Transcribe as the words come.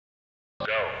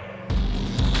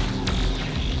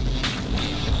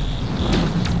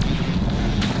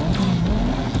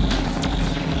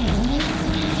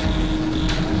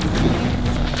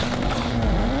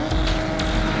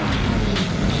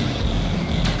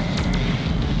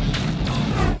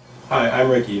Hi,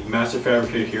 I'm Ricky, Master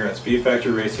Fabricator here at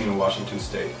SpeedFactory Racing in Washington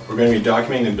State. We're going to be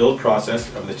documenting the build process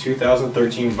of the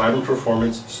 2013 Vibrant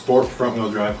Performance Sport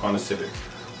Front-Wheel Drive Honda Civic.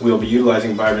 We'll be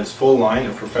utilizing Vibrant's full line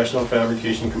of professional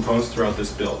fabrication components throughout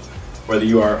this build. Whether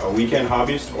you are a weekend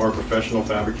hobbyist or a professional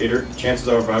fabricator, chances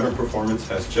are Vibrant Performance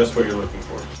has just what you're looking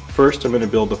for. First, I'm going to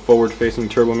build the forward-facing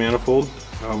turbo manifold.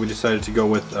 We decided to go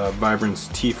with Vibrant's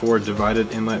T4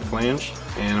 divided inlet flange,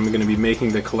 and I'm going to be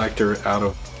making the collector out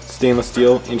of stainless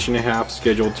steel 1.5"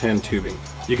 Schedule 10 tubing.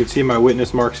 You can see my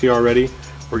witness marks here already.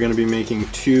 We're going to be making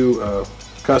two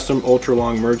custom ultra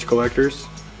long merge collectors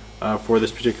for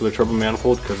this particular turbo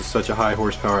manifold because it's such a high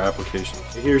horsepower application.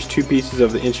 Here's two pieces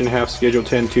of the 1.5" Schedule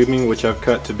 10 tubing which I've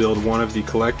cut to build one of the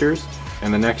collectors,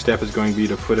 and the next step is going to be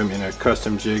to put them in a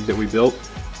custom jig that we built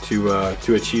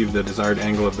to achieve the desired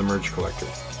angle of the merge collector.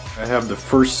 I have the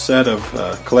first set of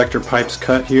collector pipes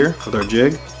cut here with our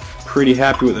jig. Pretty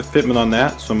happy with the fitment on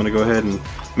that, so I'm going to go ahead and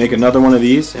make another one of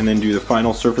these and then do the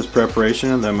final surface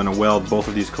preparation, and then I'm going to weld both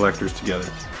of these collectors together.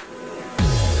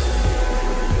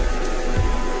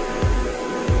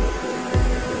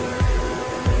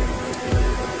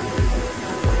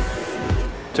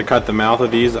 To cut the mouth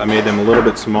of these, I made them a little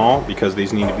bit small because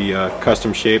these need to be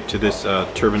custom shaped to this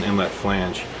turbine inlet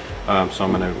flange. So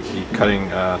I'm going to be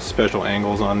cutting special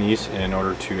angles on these in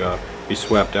order to be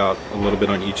swept out a little bit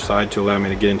on each side to allow me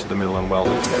to get into the middle and weld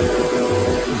it.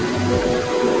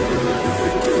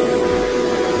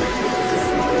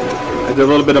 I did a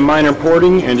little bit of minor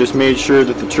porting and just made sure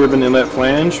that the turbine inlet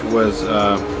flange was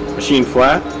machined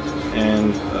flat,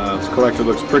 and this collector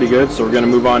looks pretty good, so we're going to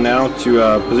move on now to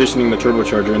positioning the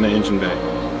turbocharger in the engine bay.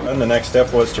 And the next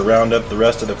step was to round up the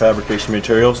rest of the fabrication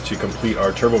materials to complete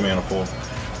our turbo manifold.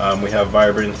 We have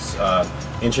Vibrant's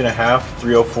 1.5"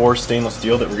 304 stainless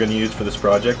steel that we're going to use for this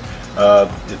project.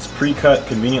 It's pre-cut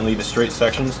conveniently to straight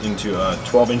sections into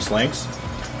 12-inch lengths.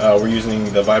 We're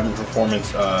using the Vibrant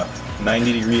Performance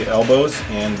 90-degree elbows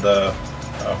and the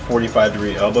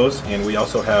 45-degree elbows, and we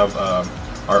also have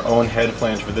our own head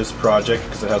flange for this project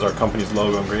because it has our company's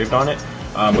logo engraved on it.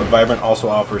 But Vibrant also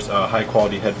offers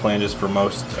high-quality head flanges for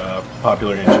most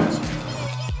popular engines.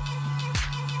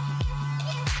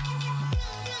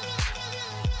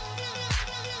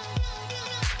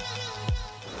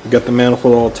 We got the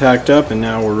manifold all tacked up, and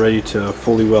now we're ready to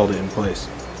fully weld it in place.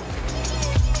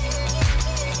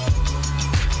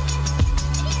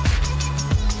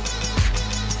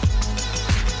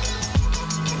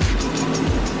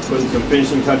 Putting some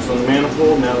finishing touches on the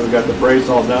manifold. Now that we've got the brace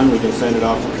all done, we can send it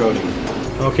off for coating.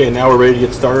 Okay, now we're ready to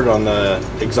get started on the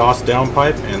exhaust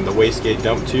downpipe and the wastegate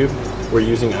dump tube. We're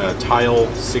using a tile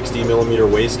 60mm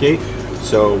wastegate,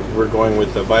 so we're going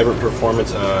with the Vibrant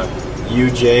Performance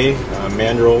UJ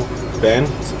mandrel bend.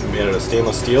 It's made out of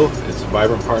stainless steel. It's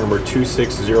Vibrant part number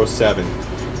 2607.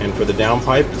 And for the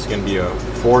downpipe, it's going to be a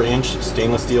 4-inch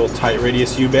stainless steel tight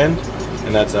radius U bend,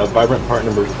 and that's a Vibrant part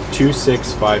number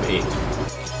 2658.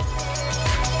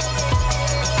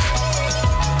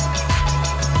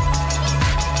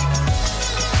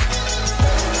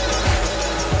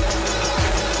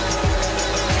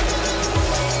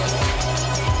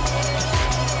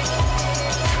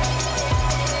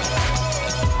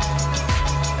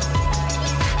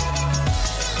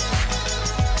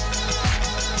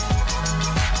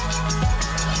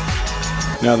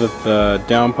 Now that the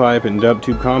downpipe and dump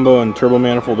tube combo and turbo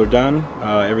manifold are done,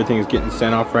 everything is getting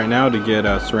sent off right now to get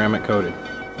ceramic coated.